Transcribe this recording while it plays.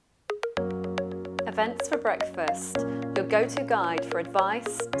Events for Breakfast, your go-to guide for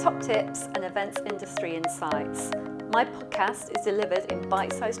advice, top tips and events industry insights. My podcast is delivered in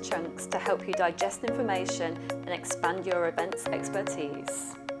bite-sized chunks to help you digest information and expand your events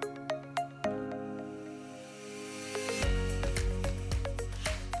expertise.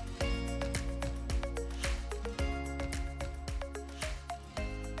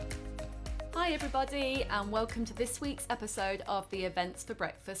 Hi everybody, and welcome to this week's episode of the Events for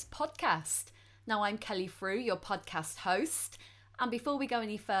Breakfast podcast. Now I'm Kelly Frew, your podcast host, and before we go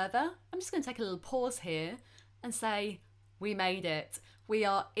any further, I'm just going to take a little pause here and say we made it. We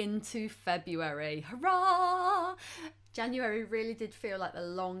are into February. Hurrah! January really did feel like the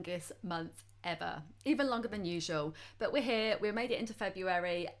longest month ever, even longer than usual, but we're here. We made it into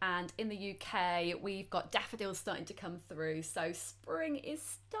February, and in the UK we've got daffodils starting to come through, so spring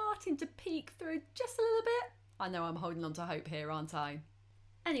is starting to peek through just a little bit. I know I'm holding on to hope here, aren't I?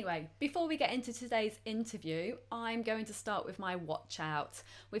 Anyway, before we get into today's interview, I'm going to start with my watch out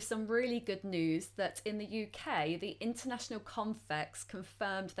with some really good news that in the UK, the International Confex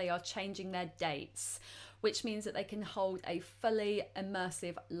confirmed they are changing their dates, which means that they can hold a fully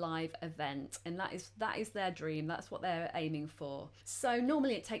immersive live event, and that is their dream. That's what they're aiming for. So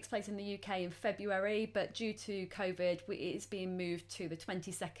normally it takes place in the UK in February, but due to COVID, it is being moved to the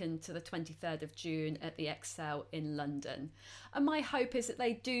 22nd to the 23rd of June at the Excel in London. And my hope is that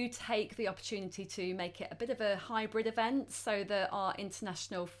they do take the opportunity to make it a bit of a hybrid event so that our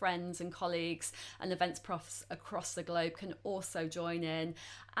international friends and colleagues and events profs across the globe can also join in,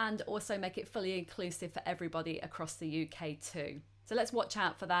 and also make it fully inclusive for everybody across the UK too. So let's watch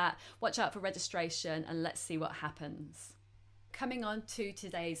out for that, watch out for registration, and let's see what happens. Coming on to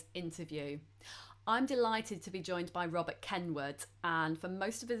today's interview. I'm delighted to be joined by Robert Kenwood, and for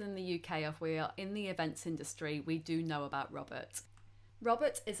most of us in the UK, if we are in the events industry, we do know about Robert.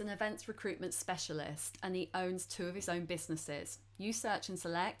 Robert is an events recruitment specialist, and he owns two of his own businesses, USearch and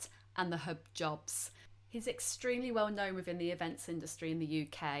Select and The Hub Jobs. He's extremely well known within the events industry in the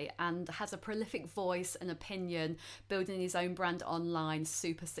UK and has a prolific voice and opinion, building his own brand online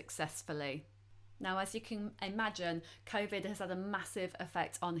super successfully. Now, as you can imagine, COVID has had a massive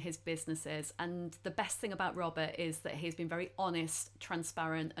effect on his businesses, and the best thing about Robert is that he's been very honest,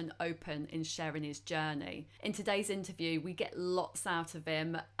 transparent and open in sharing his journey. In today's interview, we get lots out of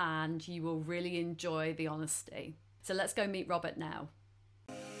him and you will really enjoy the honesty. So let's go meet Robert now.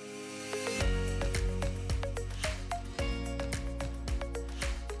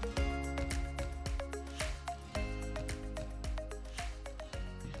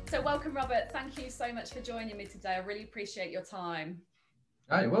 So welcome, Robert. Thank you so much for joining me today. I really appreciate your time.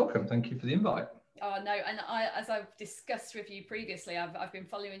 You're welcome. Thank you for the invite. Oh, no. And as I've discussed with you previously, I've been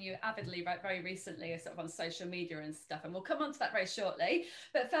following you avidly very recently, sort of on social media and stuff. And we'll come on to that very shortly.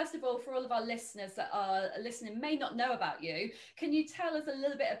 But first of all, for all of our listeners that are listening may not know about you, can you tell us a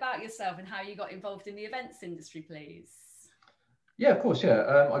little bit about yourself and how you got involved in the events industry, please? Yeah, of course.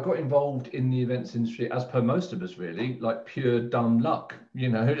 Yeah. I got involved in the events industry, as per most of us, really, like pure dumb luck. You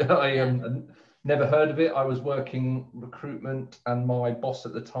know, I never heard of it. I was working recruitment, and my boss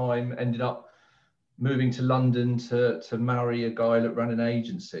at the time ended up moving to London to marry a guy that ran an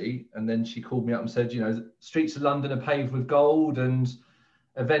agency. And then she called me up and said, you know, the streets of London are paved with gold, and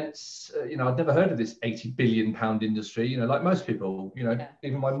events, I'd never heard of this £80 billion industry, like most people,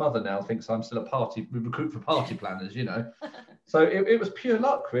 Even my mother now thinks I'm still we recruit for party planners, So it was pure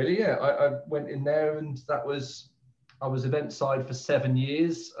luck, really. Yeah, I went in there, and I was event side for 7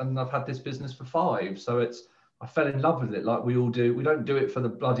 years, and I've had this business for 5. So I fell in love with it, like we all do. We don't do it for the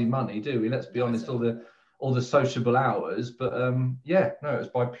bloody money, do we? Let's be honest, all the sociable hours. But it was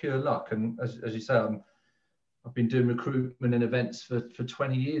by pure luck. And as you say, I've been doing recruitment and events for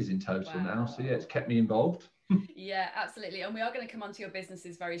 20 years in total now. So yeah, it's kept me involved. Yeah, absolutely. And we are going to come on to your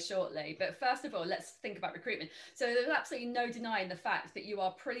businesses very shortly. But first of all, let's think about recruitment. So there's absolutely no denying the fact that you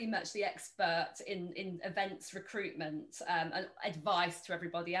are pretty much the expert in events recruitment and advice to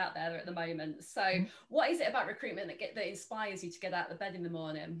everybody out there at the moment. So what is it about recruitment that inspires you to get out of bed in the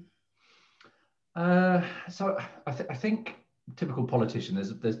morning? So I think typical politician,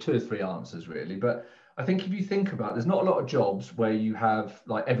 there's 2 or 3 answers really. But I think if you think about it, there's not a lot of jobs where you have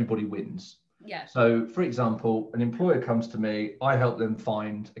like everybody wins. Yeah. So, for example, an employer comes to me, I help them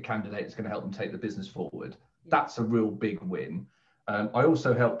find a candidate that's going to help them take the business forward. Yeah. That's a real big win. I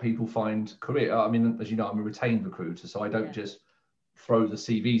also help people find career. I mean, as you know, I'm a retained recruiter, so I don't just throw the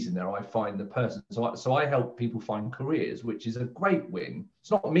CVs in there. I find the person. So I help people find careers, which is a great win.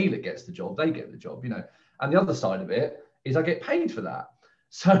 It's not me that gets the job; they get the job, And the other side of it is I get paid for that.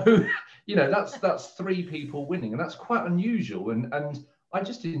 So, that's 3 people winning, and that's quite unusual. And I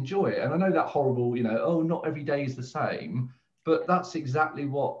just enjoy it. And I know that horrible, oh, not every day is the same, but that's exactly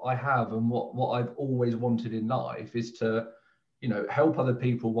what I have, and what I've always wanted in life is to, help other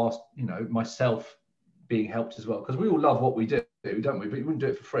people whilst, myself being helped as well. Because we all love what we do, don't we? But you wouldn't do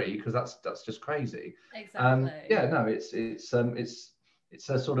it for free, because that's just crazy. Exactly. Yeah, no, it's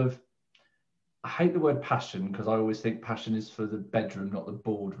a sort of, I hate the word passion, because I always think passion is for the bedroom, not the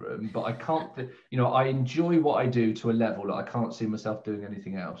boardroom. But I can't, I enjoy what I do to a level that I can't see myself doing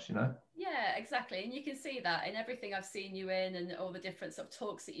anything else, Yeah, exactly. And you can see that in everything I've seen you in, and all the different sort of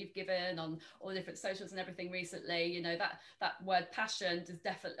talks that you've given on all the different socials and everything recently. That word passion does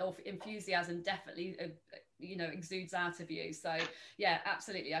definitely, or enthusiasm definitely, exudes out of you. So yeah,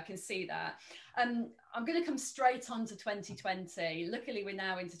 absolutely, I can see that. I'm going to come straight on to 2020. Luckily, we're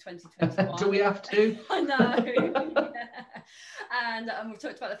now into 2021. Do we have to? I know. Yeah. And we've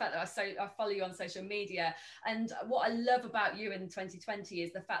talked about the fact that I follow you on social media. And what I love about you in 2020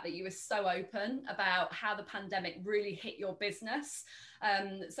 is the fact that you were so open about how the pandemic really hit your business.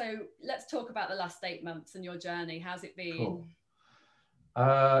 So let's talk about the last 8 months and your journey. How's it been? Cool.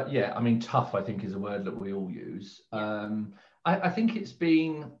 Yeah, I mean, tough, I think, is a word that we all use. Yeah. I think it's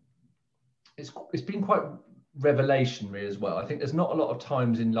been quite revelationary as well. I think there's not a lot of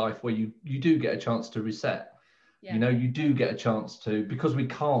times in life where you do get a chance to reset. Yeah. You do get a chance to, because we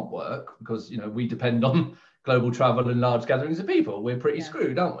can't work, because we depend on global travel and large gatherings of people. We're pretty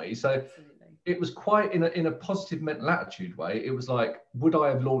screwed, aren't we? So absolutely. It was quite in a positive mental attitude way. It was like, would I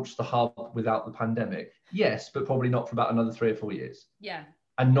have launched the hub without the pandemic? Yes, but probably not for about another 3 or 4 years. Yeah.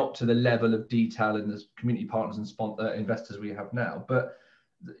 And not to the level of detail and the community partners and investors we have now. But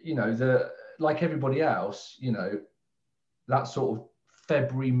like everybody else, that sort of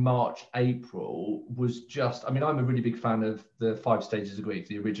February, March, April was just, I'm a really big fan of the 5 stages of grief,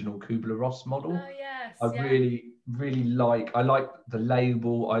 the original Kubler-Ross model. Oh, yes. I like the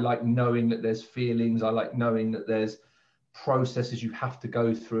label. I like knowing that there's feelings. I like knowing that there's processes you have to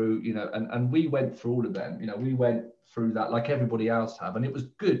go through, and we went through all of them. We went through that like everybody else have. And it was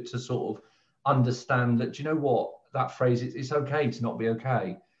good to sort of understand that, do you know what, that phrase, it's okay to not be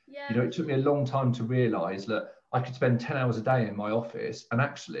okay. Yeah. It took me a long time to realize that I could spend 10 hours a day in my office and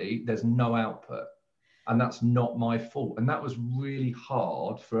actually there's no output, and that's not my fault. And that was really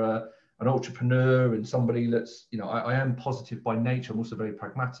hard for an entrepreneur and somebody that's, I am positive by nature. I'm also very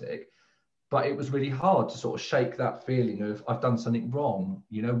pragmatic, but it was really hard to sort of shake that feeling of I've done something wrong.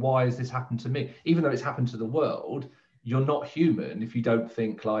 Why has this happened to me? Even though it's happened to the world, you're not human if you don't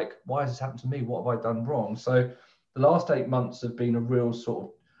think like, why has this happened to me? What have I done wrong? So the last 8 months have been a real sort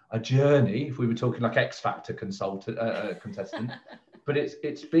of a journey, if we were talking like X Factor contestant, but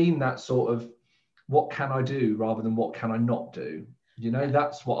it's been that sort of, what can I do rather than what can I not do?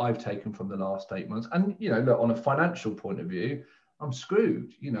 That's what I've taken from the last 8 months. And look, on a financial point of view, I'm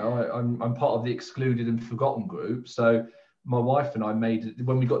screwed. I'm part of the excluded and forgotten group. So my wife and I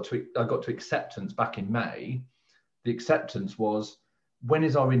when I got to acceptance back in May, the acceptance was, when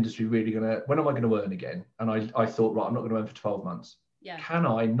is our industry really when am I going to earn again? And I thought, right, I'm not going to earn for 12 months. Yeah. Can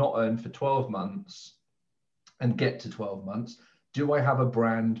I not earn for 12 months and get to 12 months? Do I have a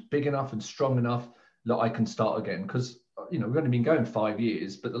brand big enough and strong enough that I can start again? Because, we've only been going 5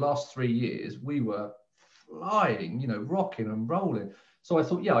 years, but the last 3 years we were flying, rocking and rolling. So I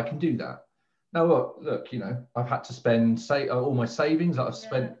thought, yeah, I can do that. Now, look, I've had to spend all my savings that I've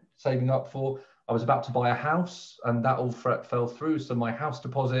spent saving up for. I was about to buy a house and that all fell through. So my house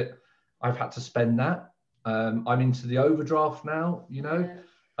deposit, I've had to spend that. I'm into the overdraft now,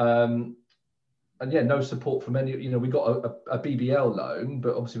 and no support from any, we got a BBL loan,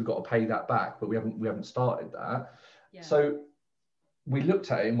 but obviously we've got to pay that back, but we haven't started that. Yeah. So we looked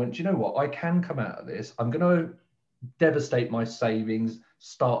at it and went, do you know what, I can come out of this. I'm going to devastate my savings,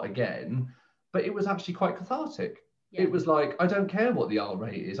 start again. But it was actually quite cathartic. Yeah. It was like, I don't care what the R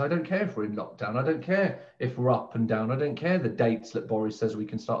rate is. I don't care if we're in lockdown. I don't care if we're up and down. I don't care the dates that Boris says we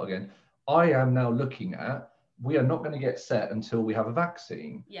can start again. I am now looking at, we are not going to get set until we have a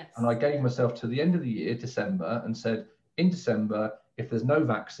vaccine. Yes. And I gave myself to the end of the year, December, and said, in December, if there's no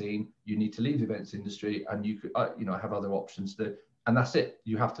vaccine, you need to leave the events industry, and you could, have other options to, and that's it.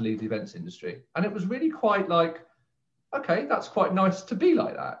 You have to leave the events industry. And it was really quite like, okay, that's quite nice to be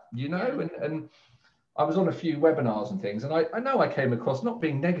like that, Yeah. And I was on a few webinars and things, and I know I came across not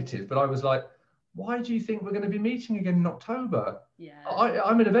being negative, but I was like, why do you think we're going to be meeting again in October? Yeah.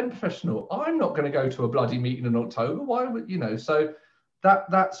 I'm an event professional. I'm not going to go to a bloody meeting in October. Why would, so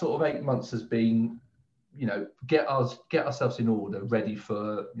that sort of 8 months has been, get ourselves in order, ready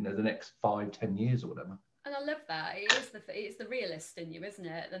for, the next 5-10 years or whatever. And I love that. It's the realist in you, isn't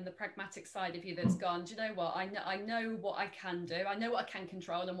it? And the pragmatic side of you that's gone, do you know what? I know what I can do. I know what I can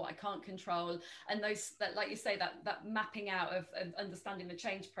control and what I can't control. And those that, like you say, that mapping out of understanding the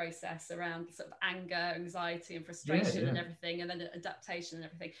change process around sort of anger, anxiety and frustration and everything, and then adaptation and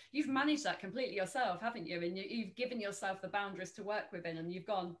everything. You've managed that completely yourself, haven't you? And you've given yourself the boundaries to work within, and you've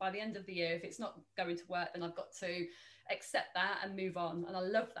gone, by the end of the year, if it's not going to work, then I've got to accept that and move on. And I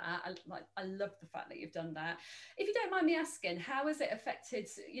love that. I love the fact that you've done that. If you don't mind me asking, how has it affected,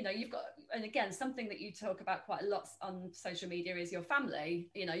 you've got, and again, something that you talk about quite a lot on social media is your family.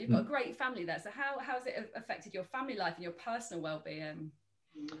 You've got a great family there. So how has it affected your family life and your personal well-being?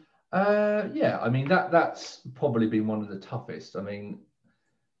 Yeah, I mean, that's probably been one of the toughest. I mean,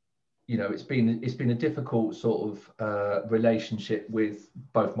 it's been a difficult sort of relationship with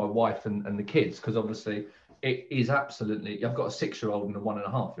both my wife and the kids, because obviously it is absolutely, I've got a 6-year-old and a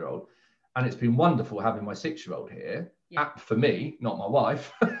 1.5-year-old, and it's been wonderful having my 6-year-old here. For me, not my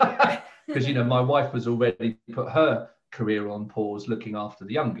wife, because my wife was already put her career on pause looking after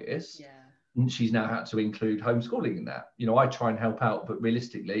the youngest, and she's now had to include homeschooling in that. I try and help out, but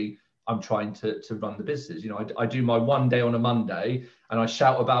realistically I'm trying to run the business. I do my one day on a Monday and I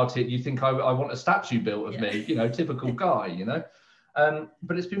shout about it. You think I want a statue built of me, typical guy,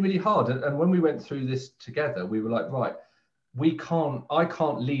 but it's been really hard. And when we went through this together, we were like, right, I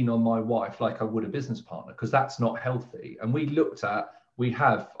can't lean on my wife like I would a business partner, because that's not healthy. And we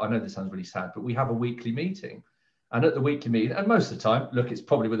have, I know this sounds really sad, but we have a weekly meeting. And at the weekly meeting, and most of the time, look, it's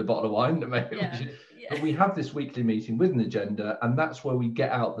probably with a bottle of wine, but we have this weekly meeting with an agenda, and that's where we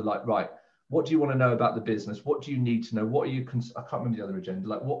get out the right, what do you want to know about the business? What do you need to know? What are you, I can't remember the other agenda,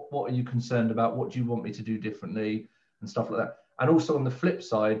 like what are you concerned about? What do you want me to do differently and stuff like that? And also on the flip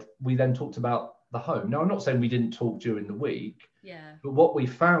side, we then talked about the home. Now, I'm not saying we didn't talk during the week, but what we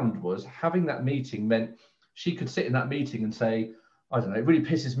found was having that meeting meant she could sit in that meeting and say, I don't know, it really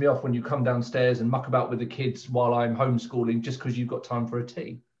pisses me off when you come downstairs and muck about with the kids while I'm homeschooling just because you've got time for a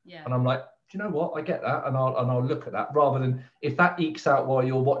tea. And I'm like, do you know what? I get that, and I'll look at that, rather than if that ekes out while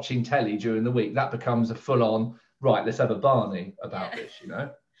you're watching telly during the week, that becomes a full-on, right, let's have a Barney about this,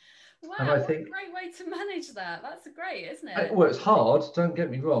 Wow, and I think, what a great way to manage that. That's great, isn't it? Well, it's hard. Don't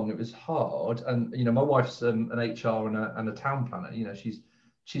get me wrong. It was hard, and my wife's an HR and a town planner.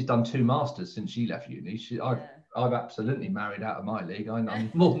 She's done 2 masters since she left uni. I've absolutely married out of my league.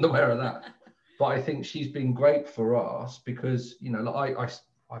 I'm more than aware of that. But I think she's been great for us because,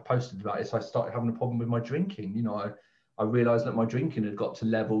 I posted about it. So I started having a problem with my drinking. I realized that my drinking had got to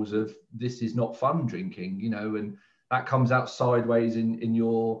levels of, this is not fun drinking, and that comes out sideways in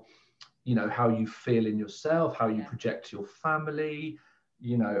your, how you feel in yourself, how you project your family.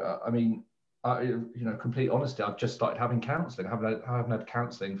 Complete honesty, I've just started having counselling. I haven't had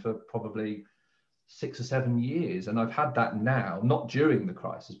counselling for probably 6 or 7 years, and I've had that now, not during the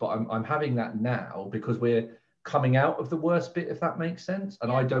crisis, but I'm having that now because we're coming out of the worst bit, if that makes sense.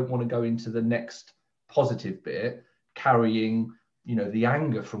 And I don't want to go into the next positive bit carrying, the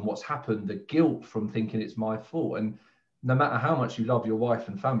anger from what's happened, the guilt from thinking it's my fault. And no matter how much you love your wife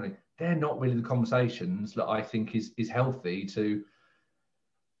and family, they're not really the conversations that I think is healthy to.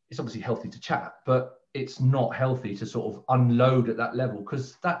 It's obviously healthy to chat, but it's not healthy to sort of unload at that level,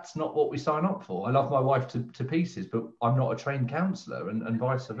 because that's not what we sign up for. I love my wife to pieces, but I'm not a trained counsellor, and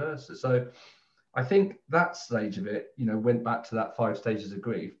vice versa. So I think that stage of it, went back to that 5 stages of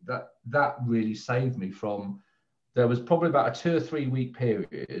grief. That really saved me from. There was probably about a 2 or 3 week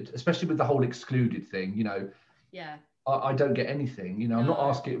period, especially with the whole excluded thing. I don't get anything. I'm not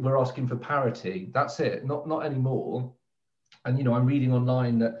asking. We're asking for parity. That's it. Not anymore. And I'm reading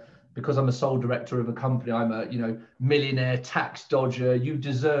online that because I'm a sole director of a company, I'm a millionaire tax dodger. You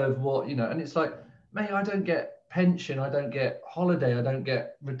deserve what And it's like, mate, I don't get pension, I don't get holiday, I don't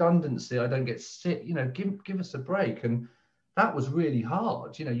get redundancy, I don't get sick. Give us a break. And that was really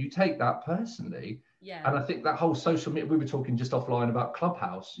hard. You take that personally. And I think that whole social media, we were talking just offline about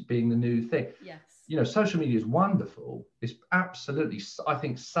Clubhouse being the new thing. Social media is wonderful. It's absolutely, I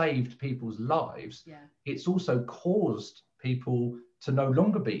think, saved people's lives. It's also caused people to no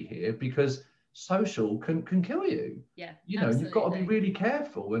longer be here, because social can kill you. You've got to be really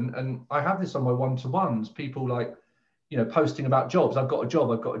careful. And I have this on my one-to-ones, people like, posting about jobs. I've got a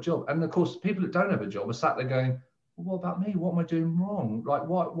job. And of course, people that don't have a job are sat there going, well, what about me? What am I doing wrong? Like,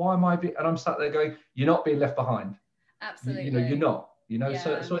 why am I being, and I'm sat there going, you're not being left behind. Absolutely. You're not,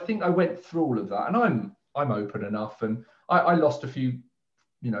 so I think I went through all of that, and I'm open enough. And I lost a few,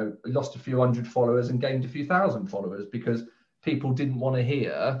 lost a few hundred followers and gained a few thousand followers, because people didn't want to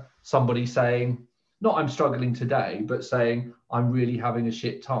hear somebody saying, not I'm struggling today, but saying I'm really having a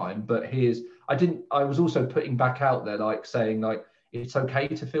shit time. But I was also putting back out there, like saying like, it's okay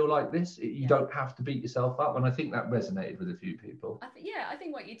to feel like this. You don't have to beat yourself up. And I think that resonated with a few people. I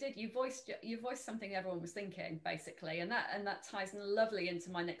think what you did, you voiced something everyone was thinking, basically. And that ties in lovely into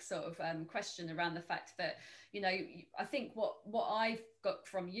my next sort of question around the fact that, you know, I think what I've got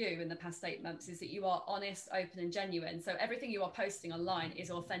from you in the past 8 months is that you are honest, open and genuine. So everything you are posting online is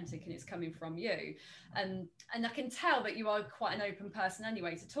authentic and it's coming from you. And I can tell that you are quite an open person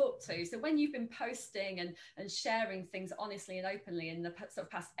anyway to talk to. So when you've been posting and sharing things honestly and openly in the sort of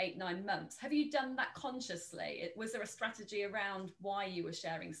past 8-9 months, have you done that consciously? Was there a strategy around why you were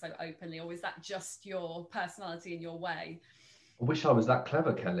sharing so openly, or was that just your personality and your way? I wish I was that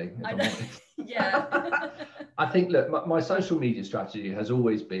clever, Kelly. I know. Yeah. I think, look, my social media strategy has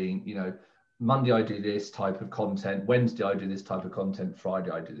always been, you know, Monday I do this type of content, Wednesday I do this type of content, Friday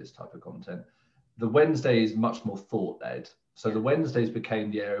I do this type of content. The Wednesday is much more thought-led. So the Wednesdays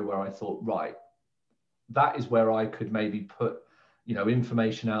became the area where I thought, right, that is where I could maybe put, you know,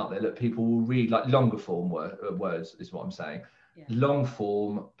 information out there that people will read, like longer form words is what I'm saying. Yeah. Long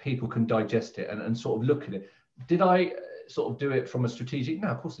form, people can digest it and sort of look at it. Did I sort of do it from a strategic? No,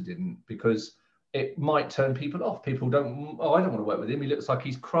 of course I didn't, because it might turn people off. People don't, I don't want to work with him. He looks like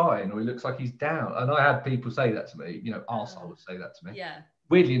he's crying, or he looks like he's down. And I had people say that to me, you know, arsehole would say that to me. Yeah.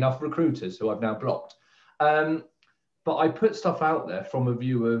 Weirdly enough, recruiters who I've now blocked. But I put stuff out there from a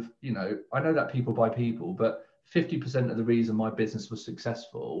view of, you know, I know that people buy people, but 50% of the reason my business was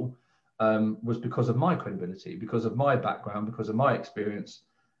successful was because of my credibility, because of my background, because of my experience.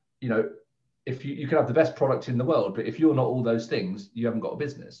 You know, if you can have the best product in the world, but if you're not all those things, you haven't got a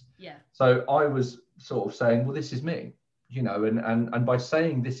business. Yeah. So I was sort of saying, well, this is me, you know, and by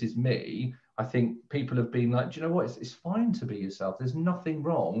saying this is me, I think people have been like, do you know what? It's fine to be yourself. There's nothing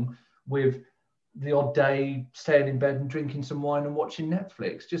wrong with the odd day staying in bed and drinking some wine and watching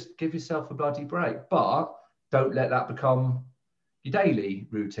Netflix. Just give yourself a bloody break, but don't let that become your daily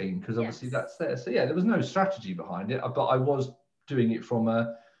routine, because obviously that's there. So yeah, there was no strategy behind it, but I was doing it from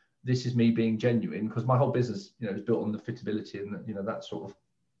a, this is me being genuine, because my whole business, you know, is built on the fitability and, you know, that sort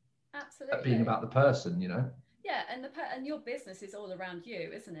of being about the person, you know. Yeah, and your business is all around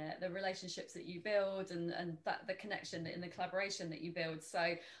you, isn't it? The relationships that you build and that the connection and the collaboration that you build.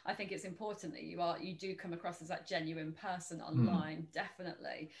 So I think it's important that you do come across as that genuine person online,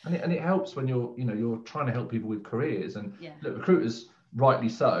 definitely. And it helps when you're trying to help people with careers, and look, recruiters, rightly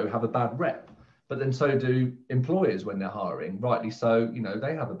so, have a bad rep, but then so do employers when they're hiring, rightly so, you know,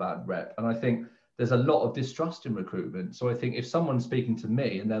 they have a bad rep. And I think there's a lot of distrust in recruitment. So I think if someone's speaking to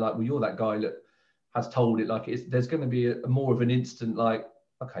me and they're like, well, you're that guy that has told it like it is, there's going to be a more of an instant like,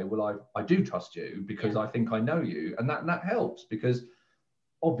 okay, well, I do trust you because I think I know you. And that helps, because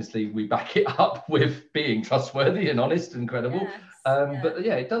obviously we back it up with being trustworthy and honest and credible. But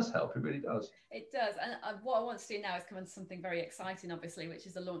yeah, it does help. It really does. It does. And what I want to do now is come on to something very exciting, obviously, which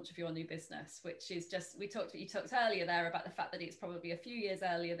is the launch of your new business, which is just, you talked earlier there about the fact that it's probably a few years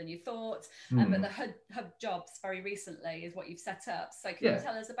earlier than you thought, but the Hub Jobs very recently is what you've set up. So can you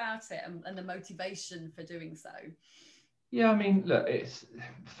tell us about it and the motivation for doing so? Yeah, I mean, look,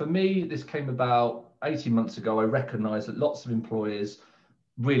 for me, this came about 18 months ago. I recognised that lots of employers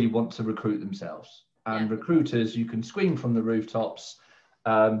really want to recruit themselves, and recruiters, you can scream from the rooftops,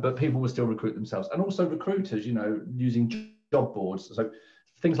 but people will still recruit themselves. And also recruiters, you know, using job boards, so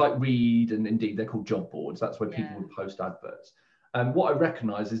things like Reed and Indeed, they're called job boards. That's where people would post adverts. And what I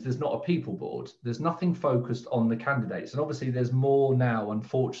recognise is there's not a people board. There's nothing focused on the candidates, and obviously there's more now,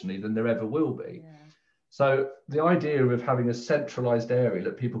 unfortunately, than there ever will be. So the idea of having a centralised area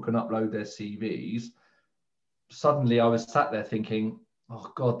that people can upload their CVs, suddenly I was sat there thinking, oh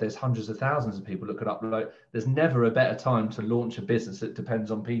God, there's hundreds of thousands of people that could upload. There's never a better time to launch a business that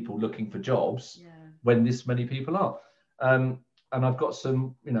depends on people looking for jobs when this many people are. And I've got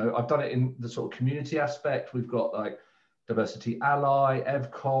some, you know, I've done it in the sort of community aspect. We've got like Diversity Ally,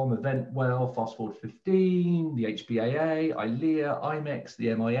 EVCOM, Eventwell, Fast Forward 15, the HBAA, ILEA, IMEX,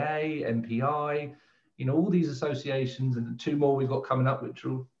 the MIA, MPI, you know, all these associations, and 2 more we've got coming up, which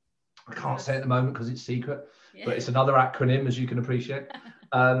I can't say at the moment because it's secret, but it's another acronym, as you can appreciate.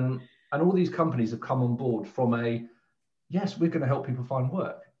 And all these companies have come on board from yes, we're going to help people find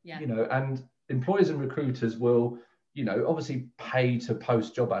work, you know, and employers and recruiters will, you know, obviously pay to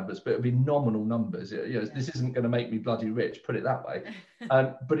post job adverts, but it'll be nominal numbers. You know, this isn't going to make me bloody rich, put it that way.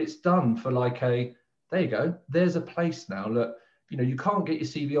 But it's done for like there you go, there's a place now. Look, you know, you can't get your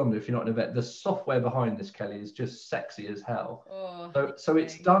CV on there if you're not an event. The software behind this, Kelly, is just sexy as hell. So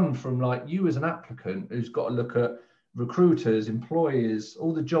it's done from like you as an applicant who's got to look at recruiters, employers,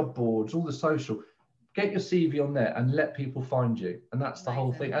 all the job boards, all the social. get your CV on there and let people find you. And that's the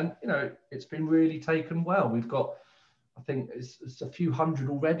whole thing. And, you know, it's been really taken well. We've got, I think it's a few hundred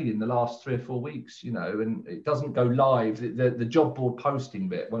already in the last 3 or 4 weeks, you know, and it doesn't go live. The job board posting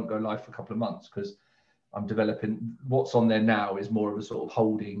bit won't go live for a couple of months because I'm developing what's on there now is more of a sort of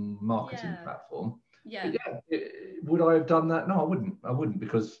holding marketing platform. Yeah. But yeah, would I have done that? No, I wouldn't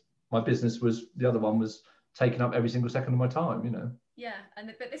because my business was, the other one was taking up every single second of my time, you know. Yeah,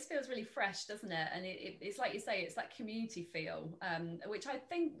 but this feels really fresh, doesn't it? And it's like you say, it's that community feel, which I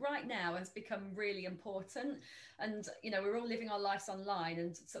think right now has become really important. And, you know, we're all living our lives online,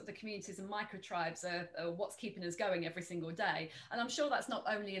 and sort of the communities and micro tribes are what's keeping us going every single day. And I'm sure that's not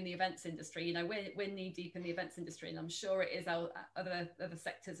only in the events industry. You know, we're knee deep in the events industry, and I'm sure it is our other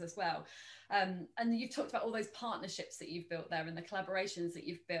sectors as well. And you've talked about all those partnerships that you've built there and the collaborations that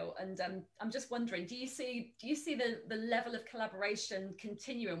you've built. And I'm just wondering, do you see the level of collaboration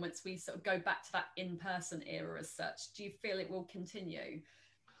continuing once we sort of go back to that in-person era as such? Do you feel it will continue?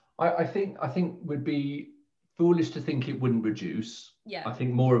 I think would be foolish to think it wouldn't reduce. Yeah. I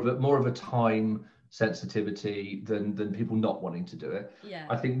think more of a time sensitivity than people not wanting to do it. Yeah.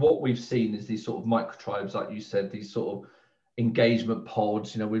 I think what we've seen is these sort of micro tribes, like you said, these sort of engagement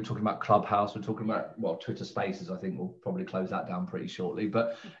pods. You know, we're talking about Clubhouse, we're talking about, well, Twitter Spaces. I think we'll probably close that down pretty shortly.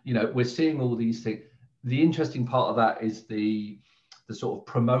 But, you know, we're seeing all these things. The interesting part of that is the sort of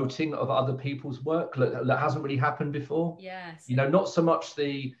promoting of other people's work that hasn't really happened before. Yes. You know, not so much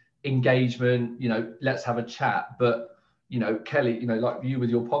the engagement, you know, let's have a chat, but, you know, Kelly, you know, like you with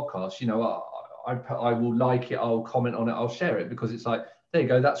your podcast, you know, I will like it, I'll comment on it, I'll share it, because it's like, there you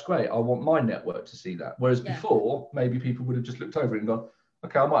go, that's great, I want my network to see that. Whereas before, maybe people would have just looked over it and gone,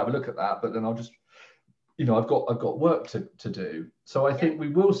 okay, I might have a look at that, but then I'll just, you know, I've got work to do. So I think we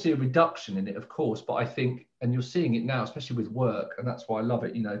will see a reduction in it, of course, but I think, and you're seeing it now, especially with work, and that's why I love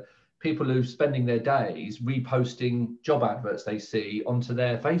it, you know, people who are spending their days reposting job adverts they see onto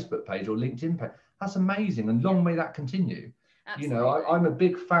their Facebook page or LinkedIn page. That's amazing, and long may that continue. Absolutely. You know, I'm a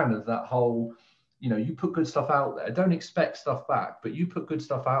big fan of that whole, you know, you put good stuff out there, don't expect stuff back, but you put good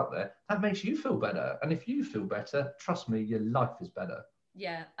stuff out there, that makes you feel better. And if you feel better, trust me, your life is better.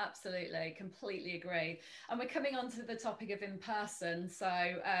 Yeah, absolutely. Completely agree. And we're coming on to the topic of in person. So,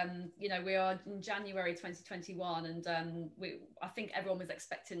 you know, we are in January 2021, and I think everyone was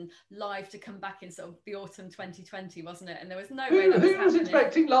expecting live to come back in sort of the autumn 2020, wasn't it? And there was no way that who was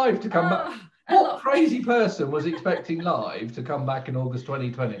expecting live to come back? What crazy person was expecting live to come back in August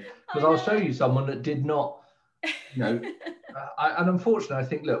 2020? Because I'll show you someone that did not, you know, and unfortunately, I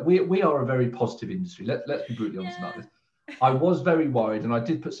think, look, we are a very positive industry. Let's be brutally honest about this. I was very worried, and I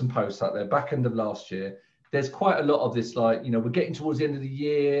did put some posts out there back end of last year. There's quite a lot of this, like, you know, we're getting towards the end of the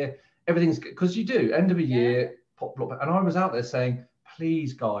year. Everything's good, because you do, end of a year, pop. And I was out there saying,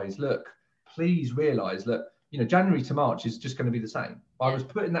 please, guys, look, please realise that, you know, January to March is just going to be the same. I was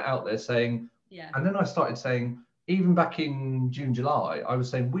putting that out there saying, and then I started saying, even back in June, July, I was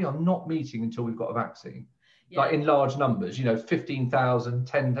saying, we are not meeting until we've got a vaccine. Like in large numbers, you know, 15,000,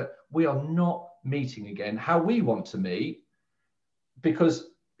 10,000, we are not meeting again how we want to meet,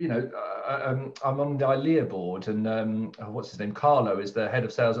 because, you know, I'm on the ILEA board, and what's his name, Carlo, is the head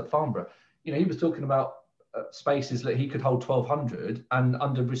of sales at Farnborough. You know, he was talking about spaces that he could hold 1,200, and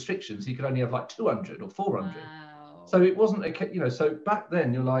under restrictions he could only have like 200 or 400. Wow. So it wasn't a, you know, so back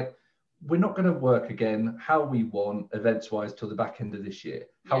then you're like, we're not going to work again how we want events wise till the back end of this year.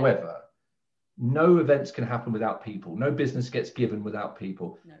 However, no events can happen without people. No business gets given without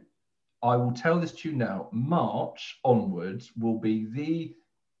people. No. I will tell this to you now, March onwards will be the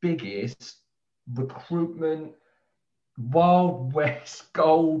biggest recruitment, Wild West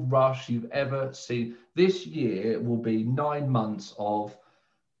gold rush you've ever seen. This year will be 9 months of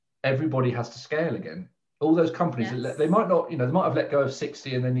everybody has to scale again. All those companies, they might not, you know, they might have let go of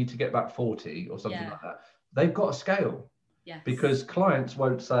 60 and they need to get back 40 or something like that. They've got to scale. Yes. Because clients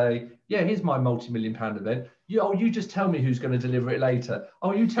won't say, yeah, here's my multi-million-pound event. You just tell me who's going to deliver it later.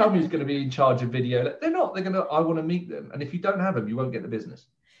 Oh, you tell me who's going to be in charge of video. They're not. They're going to, I want to meet them. And if you don't have them, you won't get the business.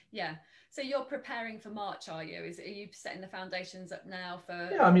 Yeah. So you're preparing for March, are you? Are you setting the foundations up now for?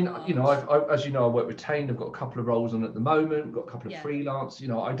 Yeah, I mean, March? You know, I as you know, I work retained. I've got a couple of roles on at the moment. I've got a couple of freelance. You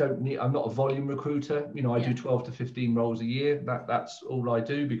know, I'm not a volume recruiter. You know, I do 12 to 15 roles a year. That's all I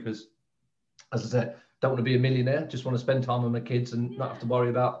do, because, as I said, don't want to be a millionaire. Just want to spend time with my kids and not have to worry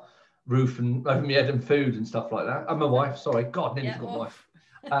about roof and over my head and food and stuff like that. And my wife, sorry, God, nearly forgot wife.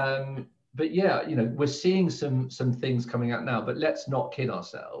 But yeah, you know, we're seeing some things coming out now, but let's not kid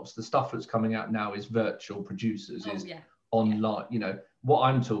ourselves. The stuff that's coming out now is virtual producers, online. You know, what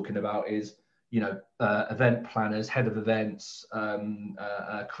I'm talking about is, event planners, head of events,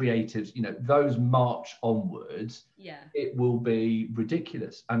 creatives, those march onwards, it will be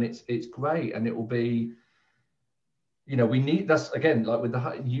ridiculous, and it's great, and it will be, we need, that's again, like with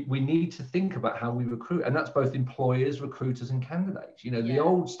we need to think about how we recruit, and that's both employers, recruiters, and candidates. The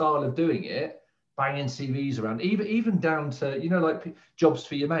old style of doing it, banging CVs around, even down to, like jobs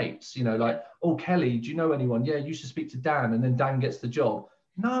for your mates, like, oh, Kelly, do you know anyone? Yeah, you should speak to Dan, and then Dan gets the job.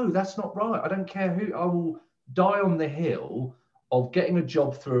 No, that's not right. I don't care who. I will die on the hill of getting a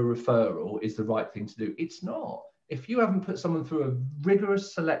job through a referral is the right thing to do. It's not. If you haven't put someone through a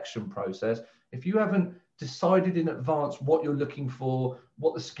rigorous selection process, if you haven't decided in advance what you're looking for,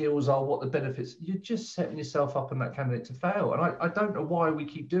 what the skills are, what the benefits, you're just setting yourself up and that candidate to fail. And I don't know why we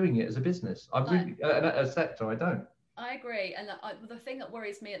keep doing it as a business. I'm really, a sector, I don't. I agree, and the thing that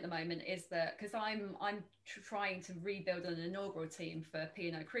worries me at the moment is that, because I'm trying to rebuild an inaugural team for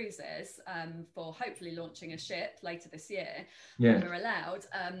P&O Cruises, for hopefully launching a ship later this year when we're allowed.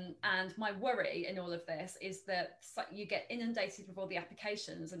 And my worry in all of this is that you get inundated with all the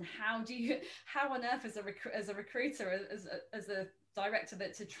applications, and how on earth as a recruiter, as a director,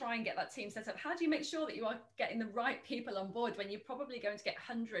 that to try and get that team set up, how do you make sure that you are getting the right people on board when you're probably going to get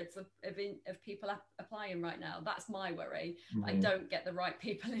hundreds of people applying right now? That's my worry. I don't get the right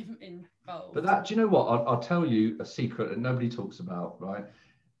people involved. But that, do you know what, I'll tell you a secret that nobody talks about, right?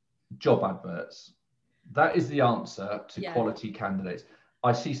 Job adverts. That is the answer to quality candidates.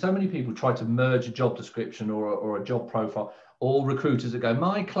 I see so many people try to merge a job description or a job profile, or recruiters that go,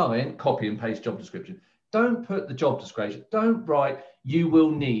 my client, copy and paste job description. Don't put the job description. Don't write, you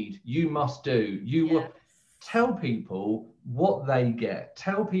will need, you must do, you will. Tell people what they get.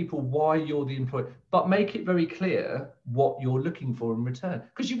 Tell people why you're the employer, but make it very clear what you're looking for in return.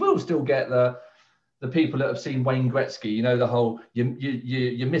 Because you will still get the people that have seen Wayne Gretzky, the whole,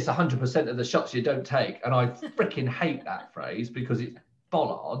 you miss 100% of the shots you don't take. And I freaking hate that phrase because it's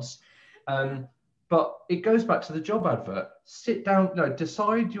bollards. But it goes back to the job advert. Sit down,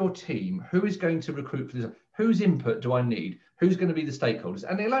 decide your team. Who is going to recruit for this? Whose input do I need? Who's going to be the stakeholders?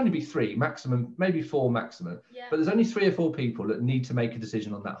 And it'll only be 3 maximum, maybe 4 maximum. But there's only 3 or 4 people that need to make a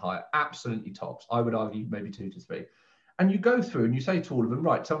decision on that hire. Absolutely tops. I would argue maybe 2 to 3. And you go through and you say to all of them,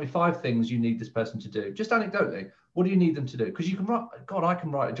 right, tell me 5 things you need this person to do. Just anecdotally, what do you need them to do? Because you can write, God, I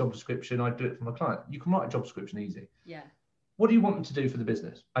can write a job description. I do it for my client. You can write a job description easy. What do you want them to do for the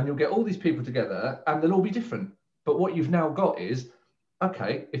business? And you'll get all these people together and they'll all be different. But what you've now got is,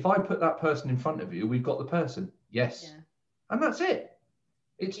 okay, if I put that person in front of you, we've got the person. Yes. And that's it.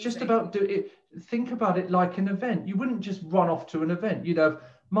 It's just about think about it like an event. You wouldn't just run off to an event. You'd have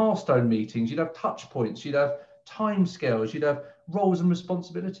milestone meetings, you'd have touch points, you'd have time scales, you'd have roles and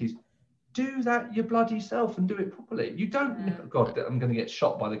responsibilities. Do that your bloody self and do it properly. You don't, God, I'm going to get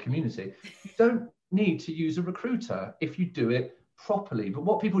shot by the community. You don't need to use a recruiter if you do it properly. But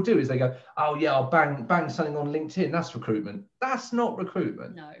what people do is they go, oh yeah, I'll bang something on LinkedIn. That's recruitment. That's not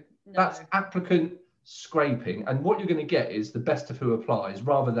recruitment. No. That's applicant scraping. And what you're going to get is the best of who applies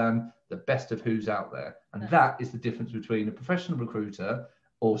rather than the best of who's out there. And that is the difference between a professional recruiter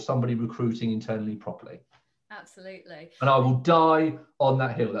or somebody recruiting internally properly. Absolutely. And I will die on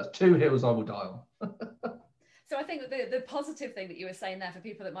that hill. That's 2 hills I will die on. So I think that the positive thing that you were saying there for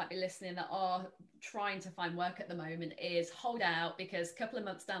people that might be listening that are trying to find work at the moment is hold out, because a couple of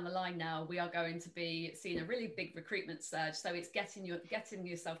months down the line now, we are going to be seeing a really big recruitment surge. So it's getting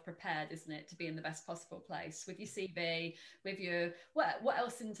yourself prepared, isn't it, to be in the best possible place with your CV, with your, what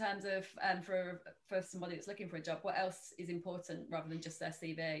else in terms of, for somebody that's looking for a job, what else is important rather than just their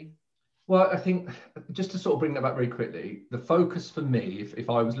CV? Well, I think just to sort of bring that back very quickly, the focus for me, if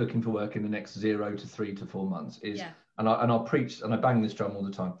I was looking for work in the next 0 to 3 to 4 months is, and I'll preach and I bang this drum all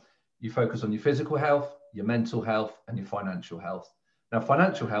the time, you focus on your physical health, your mental health and your financial health. Now,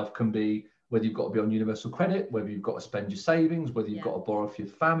 financial health can be whether you've got to be on universal credit, whether you've got to spend your savings, whether you've got to borrow for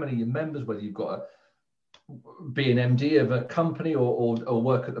your family, your members, whether you've got to be an MD of a company or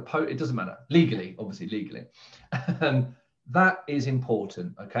work at the post, it doesn't matter. Legally, obviously legally. That is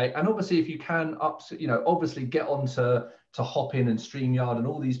important, okay? And obviously, if you can, obviously get on to Hopin and StreamYard and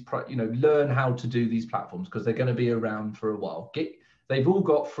all these, learn how to do these platforms because they're going to be around for a while. They've all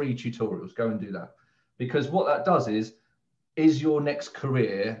got free tutorials. Go and do that. Because what that does is your next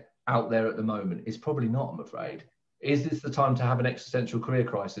career out there at the moment? It's probably not, I'm afraid. Is this the time to have an existential career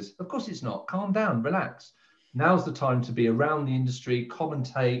crisis? Of course it's not. Calm down, relax. Now's the time to be around the industry,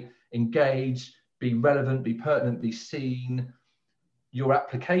 commentate, engage, be relevant, be pertinent, be seen. Your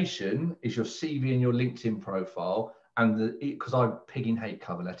application is your CV and your LinkedIn profile. And because I pigging hate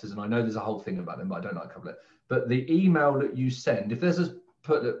cover letters, and I know there's a whole thing about them, but I don't like cover letters. But the email that you send, if there's a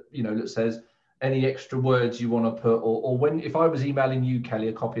put that, that says, any extra words you want to put, or when, if I was emailing you, Kelly,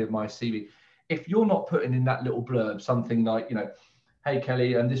 a copy of my CV, if you're not putting in that little blurb something like, you know, hey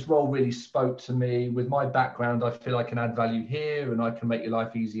Kelly, and this role really spoke to me. With my background, I feel I can add value here and I can make your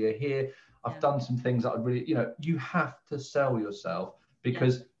life easier here. I've done some things that I really, you know, you have to sell yourself,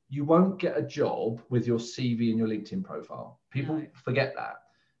 because you won't get a job with your CV and your LinkedIn profile. People forget that.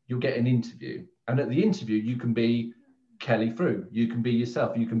 You'll get an interview, and at the interview, you can be Kelly Frew, you can be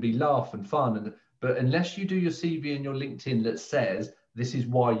yourself, you can be laugh and fun. But unless you do your CV and your LinkedIn that says, this is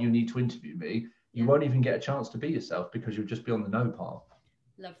why you need to interview me, you won't even get a chance to be yourself, because you'll just be on the no path.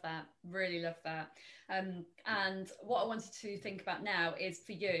 Love that. Really love that. And what I wanted to think about now is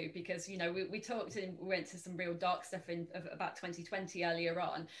for you, because, you know, we talked and we went to some real dark stuff about 2020 earlier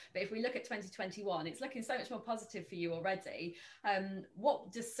on. But if we look at 2021, it's looking so much more positive for you already.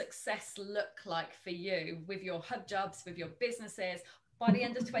 What does success look like for you with your hub jobs, with your businesses? By the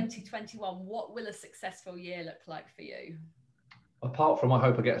end of 2021, what will a successful year look like for you? Apart from, I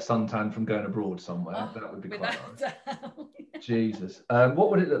hope I get a suntan from going abroad somewhere. That would be quite nice. Jesus.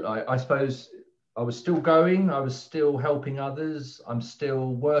 What would it look like? I suppose I was still going. I was still helping others. I'm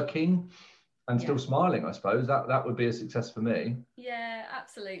still working and still smiling, I suppose. That would be a success for me. Yeah,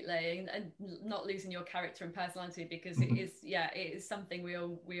 absolutely. And not losing your character and personality, because it is something we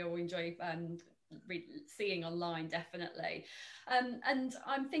all enjoy seeing online, definitely. And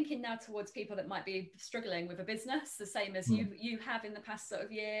I'm thinking now towards people that might be struggling with a business, the same as you have in the past sort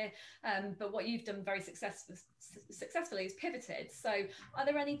of year, but what you've done very successfully is pivoted. So are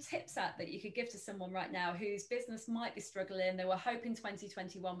there any tips out that you could give to someone right now whose business might be struggling? They were hoping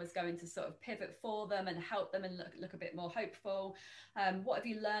 2021 was going to sort of pivot for them and help them and look a bit more hopeful. What have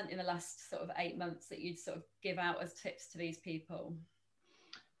you learned in the last sort of 8 months that you'd sort of give out as tips to these people?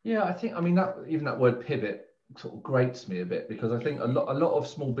 Yeah, I think, I mean, that even that word pivot sort of grates me a bit, because I think a lot of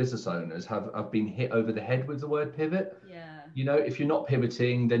small business owners have been hit over the head with the word pivot. Yeah. You know, if you're not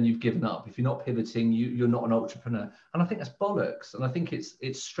pivoting, then you've given up. If you're not pivoting, you're not an entrepreneur. And I think that's bollocks. And I think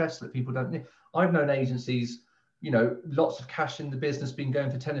it's stress that people don't need. I've known agencies, you know, lots of cash in the business, been going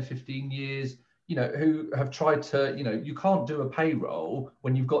for 10 or 15 years, you know, who have tried to, you know, you can't do a payroll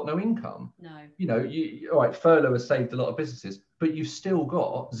when you've got no income. No. You know, all right, furlough has saved a lot of businesses, but you've still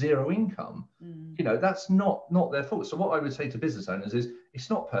got zero income. You know, that's not their fault. So what I would say to business owners is, it's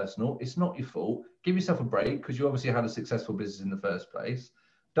not personal. It's not your fault. Give yourself a break, because you obviously had a successful business in the first place.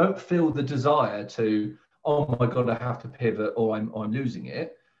 Don't feel the desire to, oh my God, I have to pivot, or I'm losing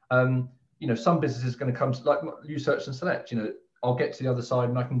it. You know, some businesses are going to come to, like you search and select, you know, I'll get to the other side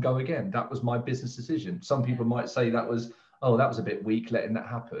and I can go again. That was my business decision. Some people might say that was a bit weak letting that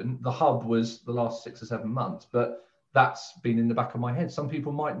happen. The hub was the last 6 or 7 months, but that's been in the back of my head. Some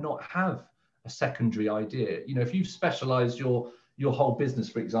people might not have a secondary idea. You know, if you've specialized your whole business,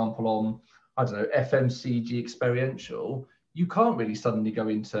 for example, on, I don't know, FMCG experiential, you can't really suddenly go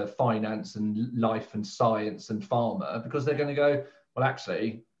into finance and life and science and pharma, because they're going to go, well,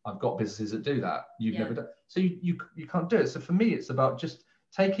 actually, I've got businesses that do that. You've never done. So you can't do it. So for me, it's about just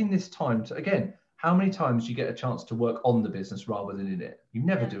taking this time to, again, how many times do you get a chance to work on the business rather than in it? You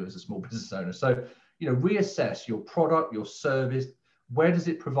never do as a small business owner. So, you know, reassess your product, your service. Where does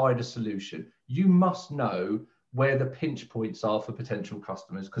it provide a solution? You must know where the pinch points are for potential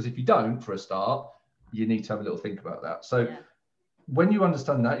customers, because if you don't, for a start, you need to have a little think about that. So when you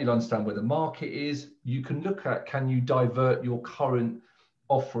understand that, you'll understand where the market is. You can look at, can you divert your current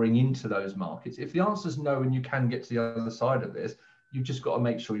offering into those markets? If the answer is no, and you can get to the other side of this, you've just got to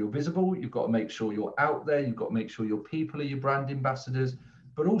make sure you're visible. You've got to make sure you're out there. You've got to make sure your people are your brand ambassadors,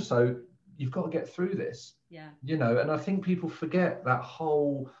 but also you've got to get through this. You know, and I think people forget that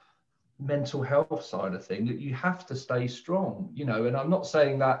whole mental health side of thing, that you have to stay strong, you know. And I'm not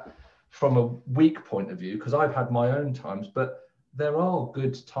saying that from a weak point of view, because I've had my own times, but there are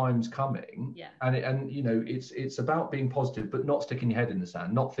good times coming. And you know, it's about being positive, but not sticking your head in the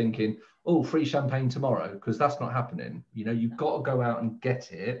sand, not thinking, oh, free champagne tomorrow, because that's not happening. You know, you've got to go out and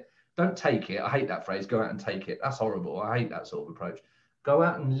get it. Don't take it. I hate that phrase, go out and take it. That's horrible. I hate that sort of approach. Go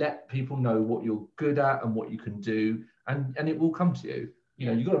out and let people know what you're good at and what you can do, and it will come to you. You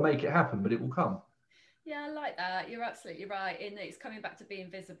know, you've got to make it happen, but it will come. Yeah, I like that. You're absolutely right. And it's coming back to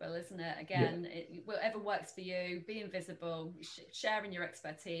being visible, isn't it? Again, whatever works for you, being visible, sharing your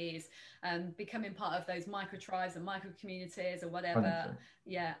expertise, becoming part of those micro tribes and micro communities or whatever. 100%.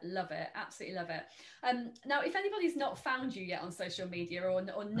 Yeah, love it. Absolutely love it. Now, if anybody's not found you yet on social media or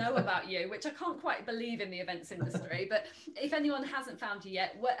know about you, which I can't quite believe in the events industry, but if anyone hasn't found you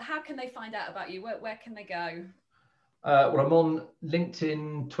yet, how can they find out about you? Where can they go? Well, I'm on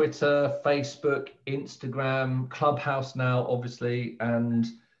LinkedIn, Twitter, Facebook, Instagram, Clubhouse now, obviously, and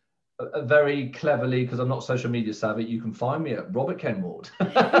very cleverly, because I'm not social media savvy, you can find me at Robert Kenwood.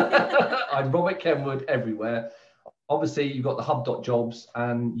 I'm Robert Kenwood everywhere. Obviously, you've got the hub.jobs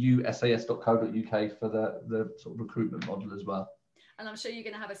and usas.co.uk for the sort of recruitment model as well. And I'm sure you're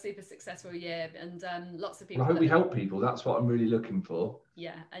going to have a super successful year, and lots of people. I hope we help people. That's what I'm really looking for.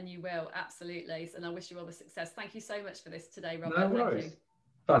 Yeah, and you will, absolutely. And I wish you all the success. Thank you so much for this today, Robert. No worries.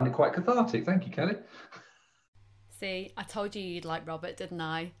 Found it quite cathartic. Thank you, Kelly. See, I told you you'd like Robert, didn't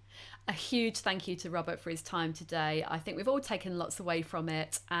I? A huge thank you to Robert for his time today. I think we've all taken lots away from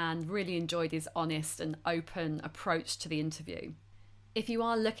it and really enjoyed his honest and open approach to the interview. If you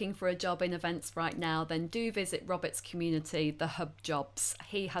are looking for a job in events right now, then do visit Robert's community, the Hub Jobs.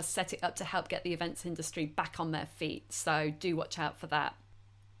 He has set it up to help get the events industry back on their feet, so do watch out for that.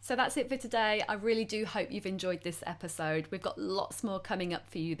 So that's it for today. I really do hope you've enjoyed this episode. We've got lots more coming up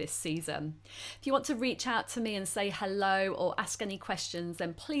for you this season. If you want to reach out to me and say hello or ask any questions,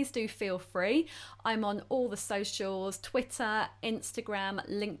 then please do feel free. I'm on all the socials, Twitter, Instagram,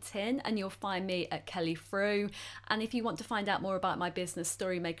 LinkedIn, and you'll find me at Kelly Frew. And if you want to find out more about my business,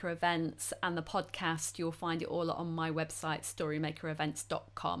 Storymaker Events, and the podcast, you'll find it all on my website,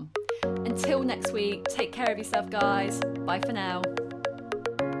 storymakerevents.com. Until next week, take care of yourself, guys. Bye for now.